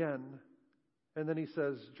thirst again. And then he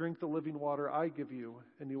says, drink the living water I give you,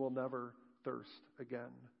 and you will never thirst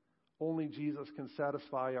again. Only Jesus can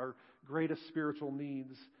satisfy our greatest spiritual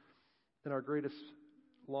needs and our greatest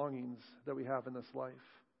longings that we have in this life.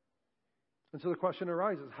 And so the question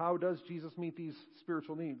arises, how does Jesus meet these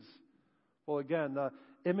spiritual needs? Well, again, the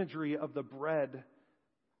imagery of the bread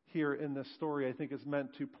here in this story, I think, is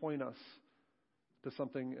meant to point us to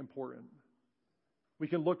something important. We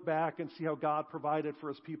can look back and see how God provided for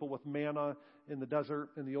his people with manna in the desert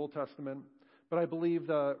in the Old Testament. But I believe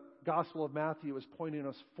the Gospel of Matthew is pointing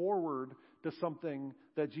us forward to something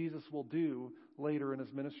that Jesus will do later in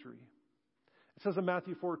his ministry. It says in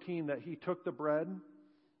Matthew 14 that he took the bread,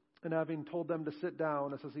 and having told them to sit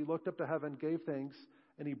down, it says he looked up to heaven, gave thanks,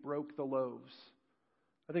 and he broke the loaves.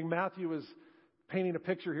 I think Matthew is painting a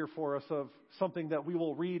picture here for us of something that we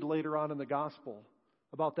will read later on in the Gospel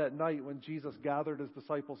about that night when Jesus gathered his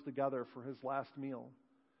disciples together for his last meal.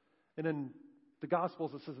 And in the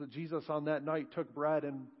Gospels, it says that Jesus on that night took bread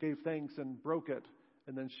and gave thanks and broke it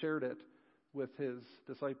and then shared it with his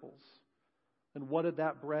disciples. And what did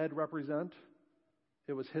that bread represent?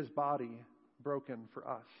 It was his body broken for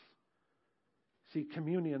us. See,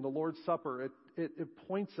 communion, the Lord's Supper, it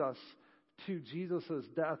points us to Jesus'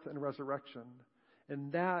 death and resurrection.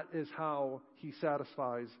 And that is how he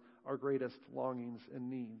satisfies our greatest longings and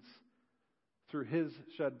needs. Through his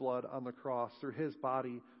shed blood on the cross, through his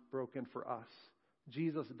body broken for us.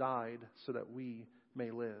 Jesus died so that we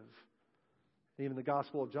may live. Even the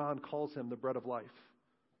Gospel of John calls him the bread of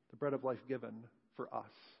life given for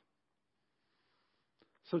us.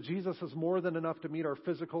 So Jesus is more than enough to meet our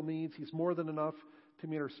physical needs. He's more than enough to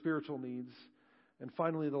meet our spiritual needs. And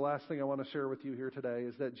finally, the last thing I want to share with you here today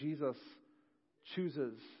is that Jesus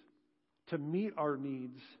chooses to meet our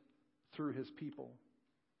needs through his people.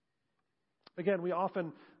 Again, we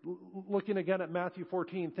often, looking again at Matthew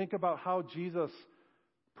 14, think about how Jesus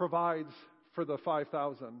provides for the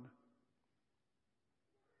 5,000.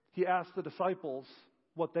 He asks the disciples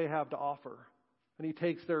what they have to offer. And he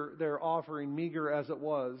takes their offering, meager as it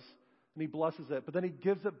was, and he blesses it. But then he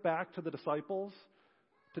gives it back to the disciples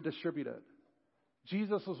to distribute it.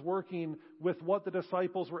 Jesus was working with what the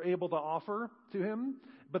disciples were able to offer to him,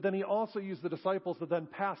 but then he also used the disciples to then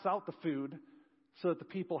pass out the food so that the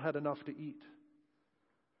people had enough to eat.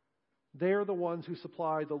 They're the ones who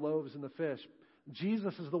supply the loaves and the fish.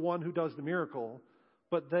 Jesus is the one who does the miracle,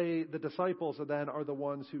 but the disciples are the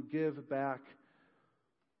ones who give back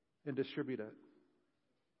and distribute it.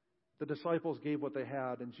 The disciples gave what they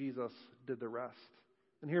had, and Jesus did the rest.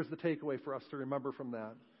 And here's the takeaway for us to remember from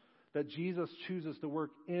that Jesus chooses to work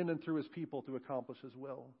in and through his people to accomplish his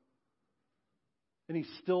will. And he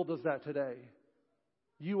still does that today.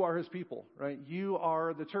 You are his people, right? You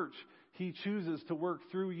are the church. He chooses to work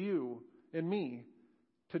through you and me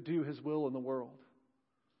to do his will in the world.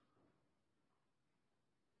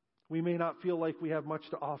 We may not feel like we have much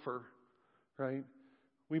to offer, right?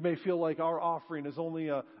 We may feel like our offering is only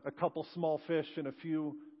a couple small fish and a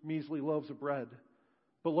few measly loaves of bread.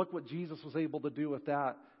 But look what Jesus was able to do with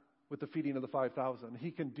that, with the feeding of the 5,000.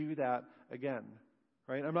 He can do that again,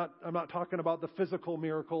 right? I'm not talking about the physical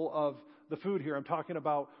miracle of the food here. I'm talking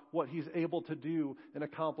about what he's able to do and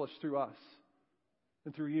accomplish through us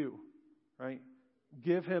and through you, right?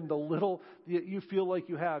 Give him the little that you feel like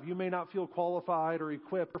you have. You may not feel qualified or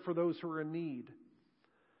equipped for those who are in need.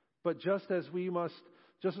 But just as we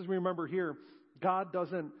remember here, God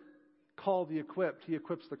doesn't call the equipped, he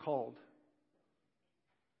equips the called.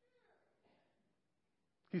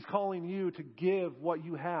 He's calling you to give what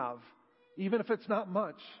you have, even if it's not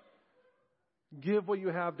much. Give what you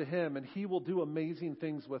have to Him, and He will do amazing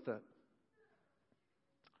things with it.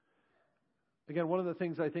 Again, one of the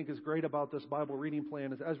things I think is great about this Bible reading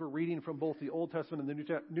plan is as we're reading from both the Old Testament and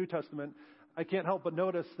the New Testament, I can't help but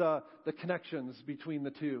notice the connections between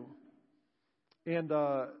the two. And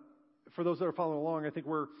for those that are following along, I think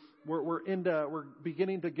we're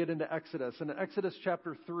beginning to get into Exodus. And in Exodus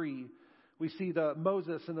chapter 3, we see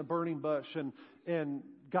Moses in the burning bush and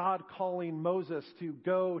God calling Moses to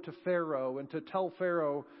go to Pharaoh and to tell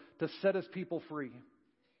Pharaoh to set his people free.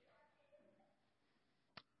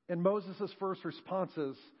 And Moses' first response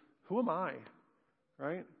is, who am I?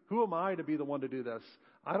 Right? Who am I to be the one to do this?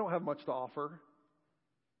 I don't have much to offer.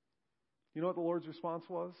 You know what the Lord's response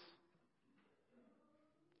was?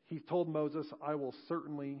 He told Moses, I will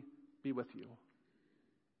certainly be with you.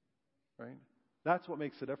 Right? That's what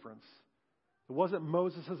makes the difference. It wasn't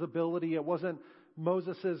Moses' ability. It wasn't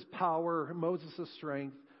Moses' power, Moses'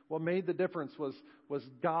 strength. What made the difference was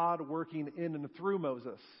God working in and through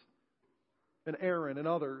Moses and Aaron and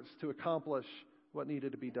others to accomplish what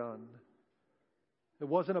needed to be done. It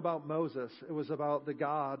wasn't about Moses. It was about the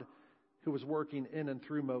God who was working in and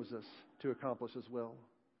through Moses to accomplish His will.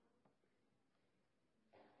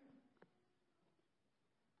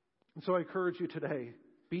 And so I encourage you today,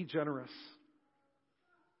 be generous.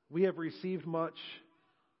 We have received much,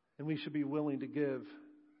 and we should be willing to give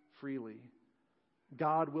freely.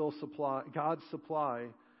 God will supply. God's supply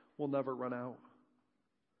will never run out.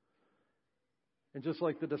 And just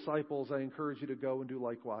like the disciples, I encourage you to go and do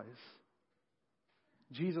likewise.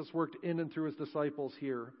 Jesus worked in and through His disciples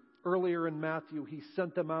here. Earlier in Matthew, He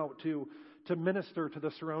sent them out to minister to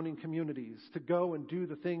the surrounding communities, to go and do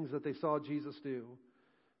the things that they saw Jesus do.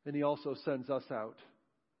 And He also sends us out.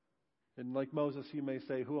 And like Moses, you may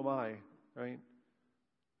say, who am I? Right?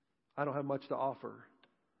 I don't have much to offer.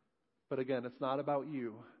 But again, it's not about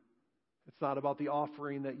you. It's not about the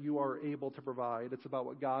offering that you are able to provide. It's about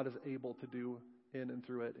what God is able to do in and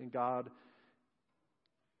through it. And God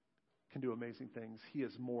can do amazing things. He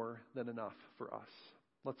is more than enough for us.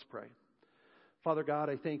 Let's pray. Father God,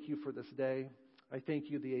 I thank You for this day. I thank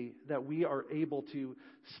You that we are able to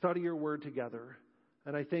study Your Word together.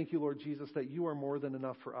 And I thank You, Lord Jesus, that You are more than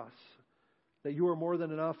enough for us. That You are more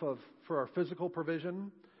than enough for our physical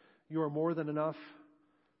provision. You are more than enough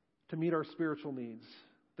to meet our spiritual needs.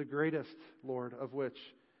 The greatest, Lord, of which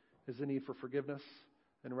is the need for forgiveness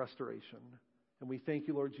and restoration. And we thank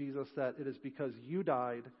You, Lord Jesus, that it is because You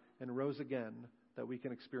died and rose again that we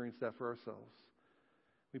can experience that for ourselves.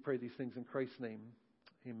 We pray these things in Christ's name.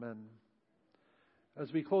 Amen.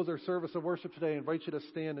 As we close our service of worship today, I invite you to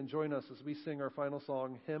stand and join us as we sing our final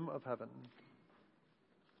song, Hymn of Heaven.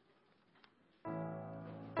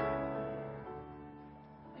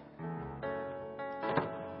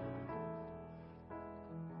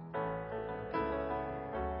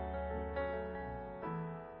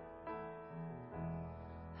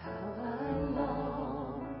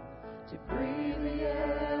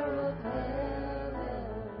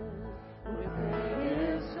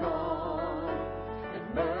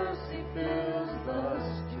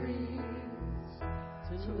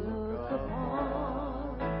 Look upon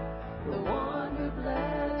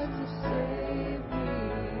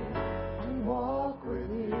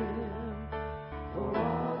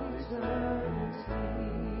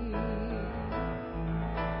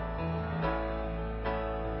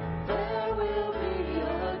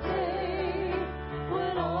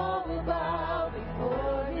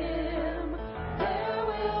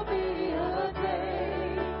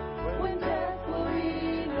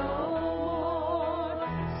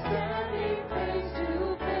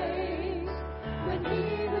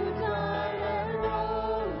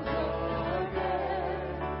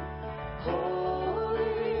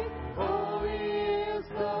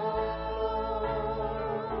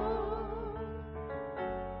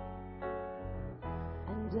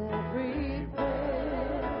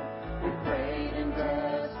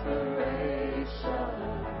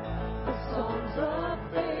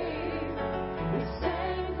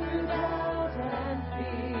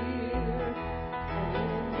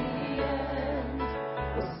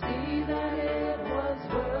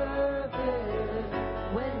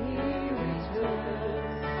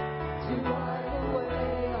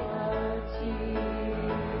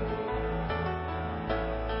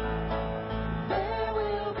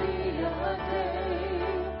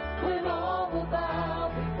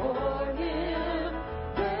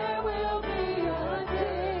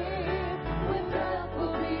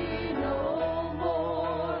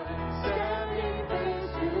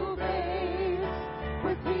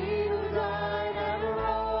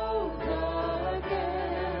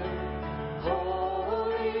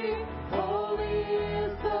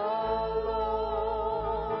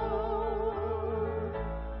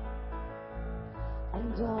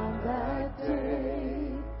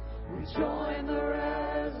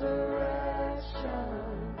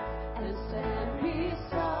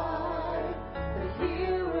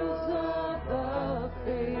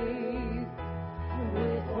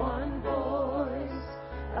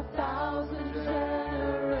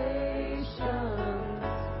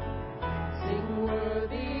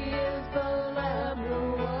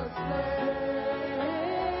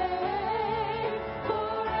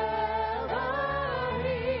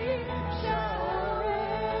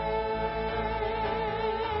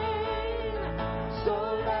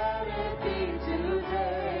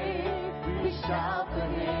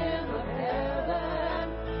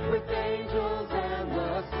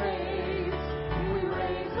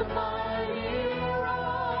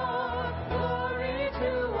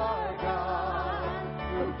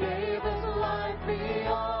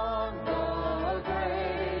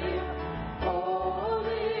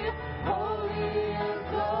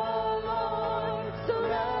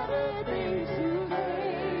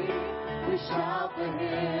shout the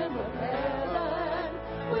hymn of heaven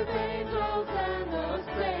with angels and the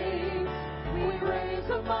saints. We raise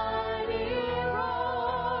a mighty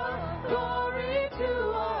roar, glory to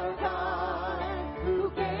our God, who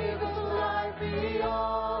gave us life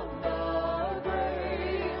beyond the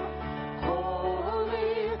grave.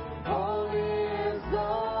 Holy, holy is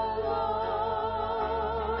the Lord.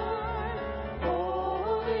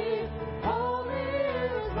 Holy, holy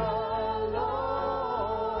is the Lord.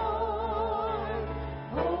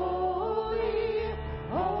 Holy,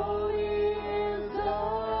 holy is the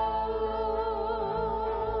Lord.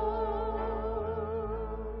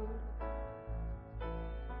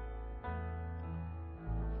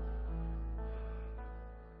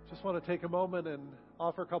 Just want to take a moment and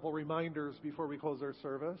offer a couple reminders before we close our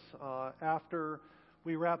service. After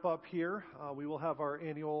we wrap up here, we will have our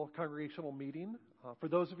annual congregational meeting. For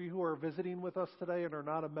those of you who are visiting with us today and are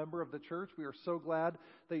not a member of the church, we are so glad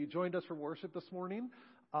that you joined us for worship this morning.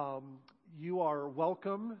 You are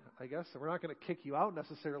welcome. I guess we're not going to kick you out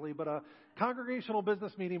necessarily, but a congregational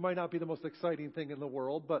business meeting might not be the most exciting thing in the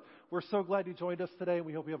world, but we're so glad you joined us today, and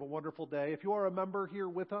we hope you have a wonderful day. If you are a member here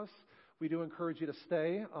with us, we do encourage you to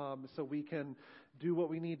stay so we can do what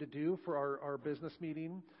we need to do for our business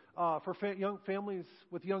meeting. For young families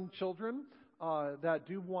with young children that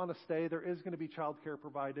do want to stay, there is going to be childcare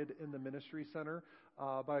provided in the ministry center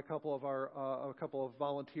by a couple of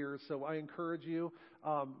volunteers. So I encourage you.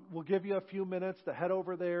 We'll give you a few minutes to head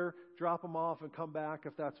over there, drop them off, and come back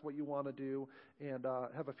if that's what you want to do, and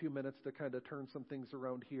have a few minutes to kind of turn some things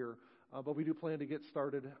around here. But we do plan to get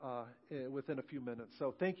started within a few minutes.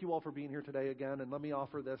 So thank you all for being here today again, and let me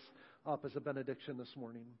offer this up as a benediction this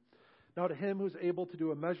morning. Now to him who's able to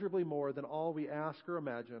do immeasurably more than all we ask or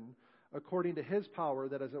imagine, according to his power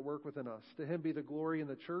that is at work within us, to him be the glory in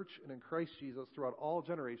the church and in Christ Jesus throughout all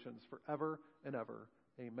generations, forever and ever.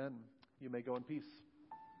 Amen. You may go in peace.